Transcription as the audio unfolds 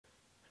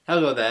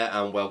Hello there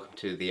and welcome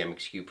to the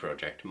MXQ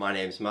project. My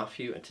name is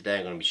Matthew and today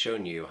I'm going to be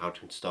showing you how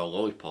to install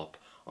Lollipop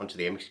onto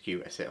the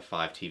MXQ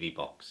S805 TV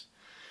box.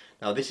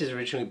 Now this is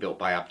originally built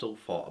by Abdul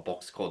for a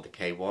box called the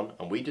K1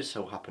 and we just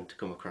so happened to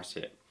come across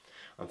it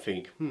and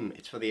think,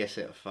 it's for the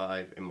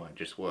S805, it might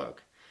just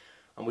work.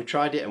 And we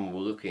tried it and we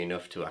were lucky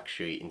enough to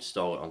actually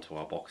install it onto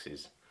our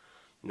boxes.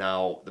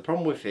 Now the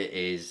problem with it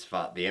is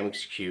that the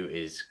MXQ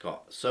has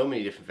got so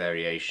many different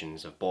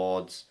variations of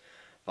boards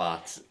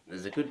that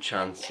there's a good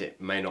chance it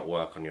may not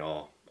work on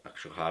your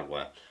actual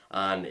hardware,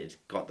 and it's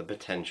got the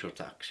potential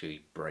to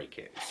actually break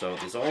it. So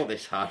there's all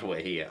this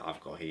hardware here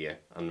I've got here,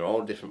 and they're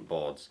all different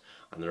boards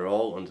and they're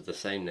all under the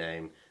same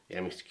name, the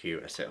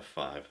MXQ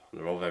S805, and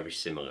they're all very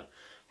similar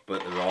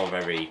but they're all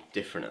very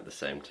different at the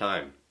same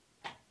time.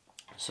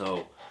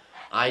 So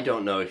I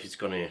don't know if it's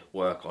going to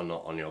work or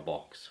not on your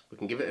box. We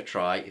can give it a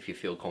try if you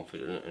feel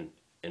confident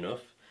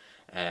enough.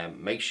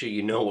 Make sure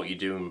you know what you're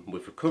doing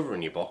with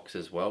recovering your box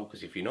as well,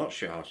 because if you're not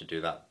sure how to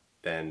do that,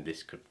 then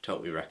this could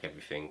totally wreck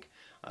everything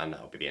and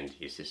that'll be the end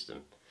of your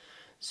system.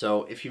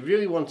 So if you're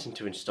really wanting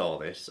to install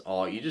this,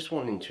 or you're just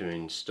wanting to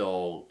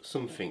install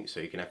something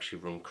so you can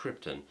actually run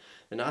Krypton,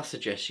 then I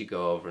suggest you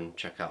go over and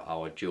check out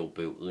our dual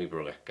boot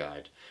LibreLec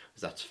guide,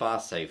 because that's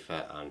far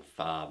safer and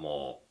far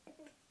more,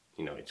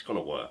 it's going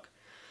to work.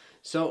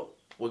 So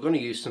we're going to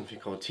use something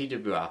called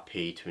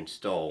TWRP to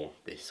install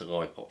this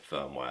Lollipop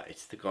firmware.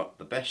 It's got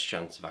the best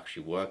chance of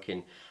actually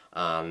working,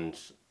 and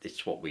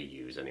it's what we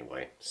use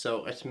anyway.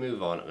 So let's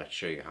move on and let's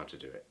show you how to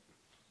do it.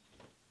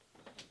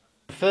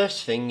 The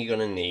first thing you're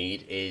going to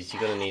need is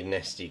you're going to need an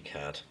SD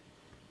card.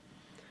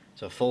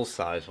 So a full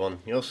size one.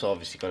 You're also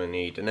obviously going to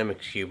need an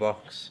MXQ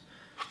box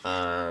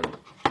and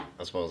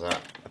as well as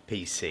that, a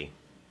PC.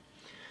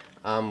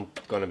 I'm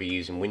going to be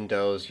using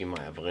Windows, you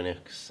might have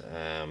Linux,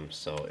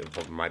 so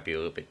it might be a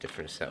little bit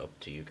different setup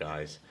to you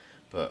guys,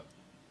 but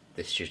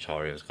this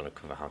tutorial is going to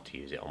cover how to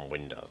use it on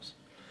Windows.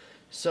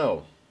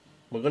 So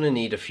we're going to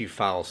need a few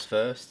files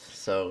first,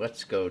 so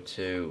let's go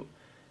to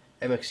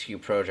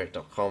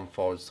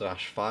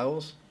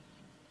mxqproject.com/files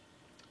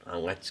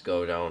and let's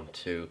go down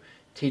to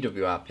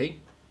TWRP.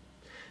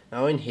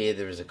 Now in here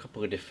there is a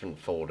couple of different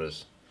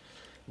folders.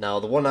 Now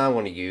the one I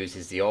want to use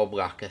is the all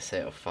black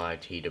S805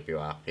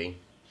 TWRP,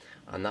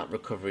 and that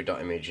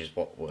Recovery.img is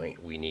what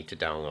we need to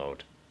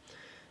download.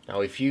 Now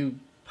if you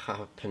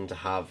happen to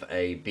have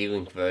a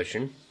B-Link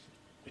version,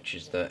 which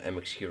is the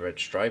MXQ red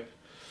stripe,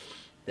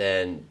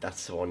 then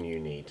that's the one you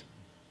need.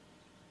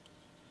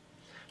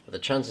 But the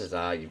chances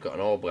are you've got an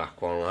all black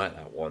one like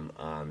that one,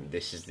 and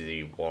this is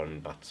the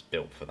one that's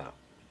built for that.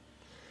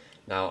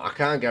 Now I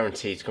can't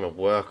guarantee it's going to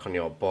work on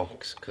your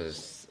box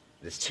because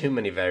there's too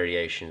many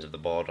variations of the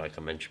board like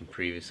I mentioned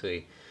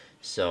previously.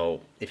 So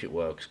if it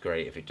works,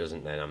 great. If it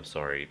doesn't, then I'm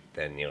sorry,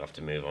 then you'll have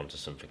to move on to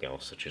something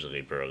else such as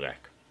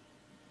LibreLec.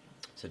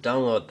 So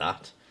download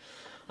that,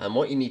 and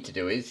what you need to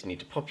do is you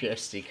need to pop your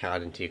SD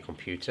card into your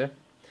computer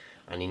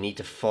and you need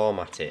to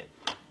format it.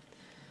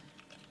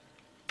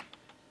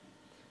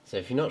 So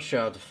if you're not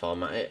sure how to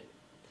format it,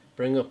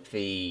 bring up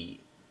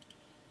the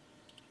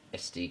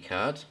SD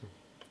card.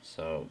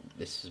 So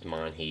this is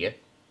mine here,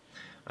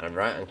 and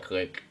right and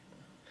click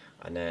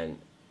and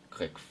then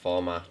click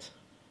format,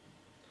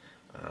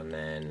 and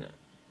then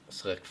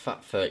select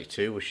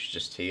FAT32, which is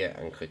just here,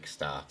 and click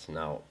start.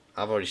 Now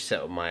I've already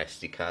set up my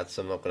SD card,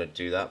 so I'm not going to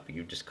do that, but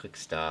you just click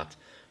start,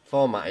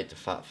 format it to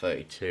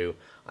FAT32,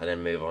 and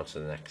then move on to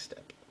the next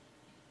step.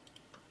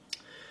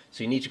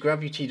 So you need to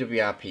grab your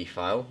TWRP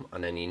file,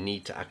 and then you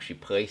need to actually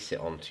place it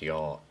onto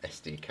your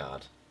SD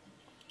card,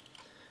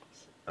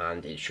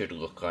 and it should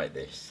look like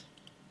this.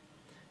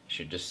 It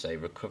should just say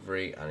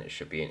recovery and it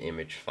should be an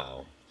image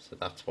file. So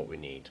that's what we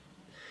need.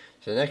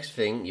 So the next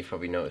thing you've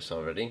probably noticed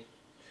already,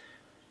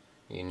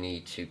 you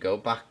need to go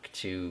back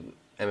to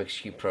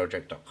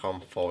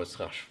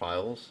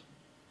mxqproject.com/files.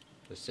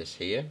 There's this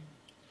here,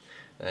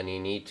 and you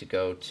need to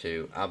go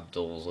to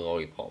Abdul's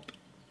Lollipop,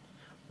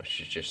 which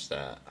is just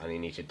there, and you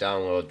need to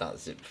download that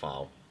zip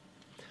file.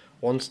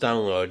 Once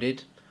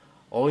downloaded,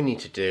 all you need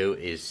to do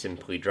is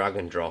simply drag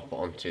and drop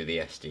onto the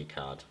SD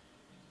card,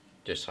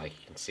 just like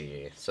you can see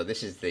here. So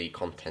this is the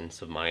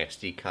contents of my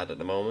SD card at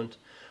the moment,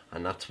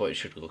 and that's what it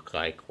should look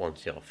like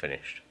once you're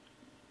finished.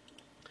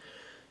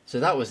 So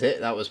that was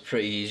it. That was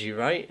pretty easy,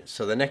 right?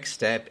 So the next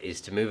step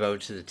is to move over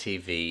to the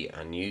TV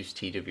and use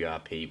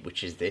TWRP,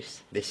 which is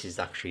this. This is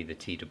actually the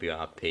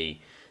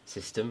TWRP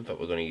system that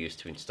we're going to use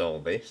to install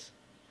this.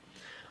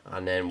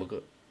 And then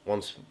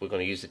once we're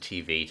going to use the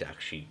TV to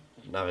actually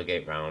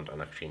navigate around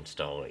and actually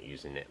install it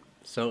using it.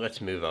 So let's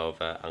move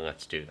over and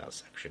let's do that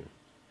section.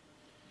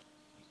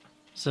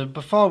 So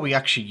before we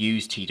actually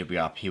use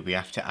TWRP, we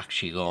have to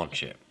actually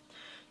launch it.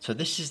 So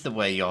this is the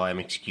way your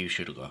MXQ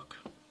should look.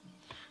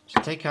 So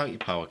take out your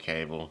power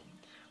cable,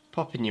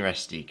 pop in your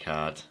SD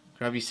card,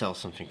 grab yourself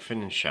something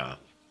thin and sharp.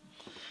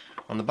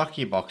 On the back of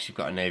your box you've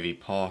got an AV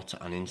port,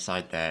 and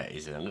inside there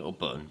is a little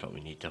button that we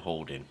need to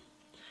hold in.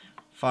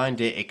 Find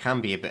it. It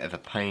can be a bit of a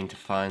pain to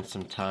find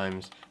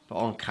sometimes, but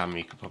on camera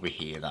you can probably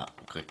hear that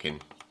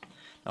clicking.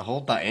 Now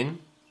hold that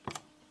in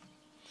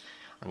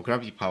and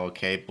grab your power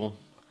cable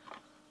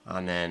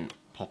and then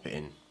pop it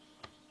in.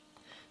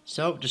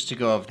 So just to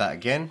go over that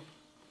again,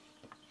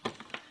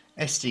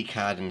 SD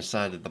card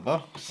inside of the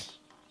box.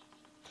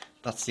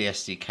 That's the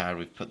SD card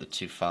we've put the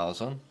two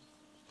files on.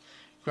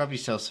 Grab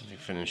yourself something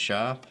thin and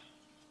sharp,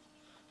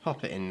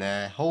 pop it in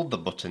there, hold the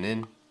button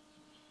in,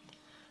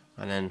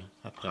 and then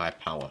apply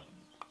power.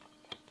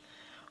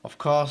 Of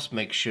course,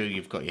 make sure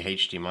you've got your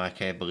HDMI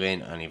cable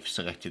in and you've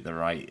selected the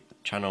right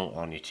channel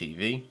on your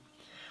TV.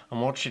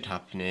 And what should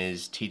happen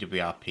is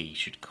TWRP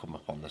should come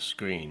up on the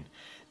screen.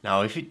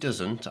 Now if it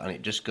doesn't and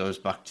it just goes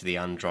back to the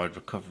Android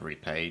recovery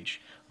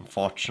page,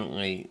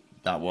 unfortunately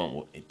that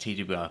won't.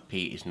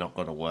 TWRP is not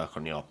going to work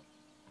on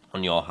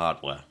your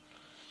hardware.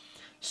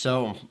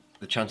 So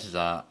the chances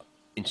are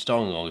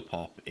installing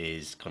Lollipop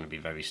is going to be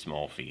very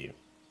small for you.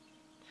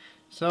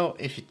 So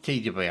if your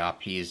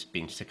TWRP has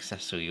been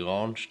successfully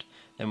launched,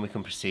 then we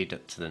can proceed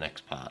to the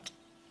next part.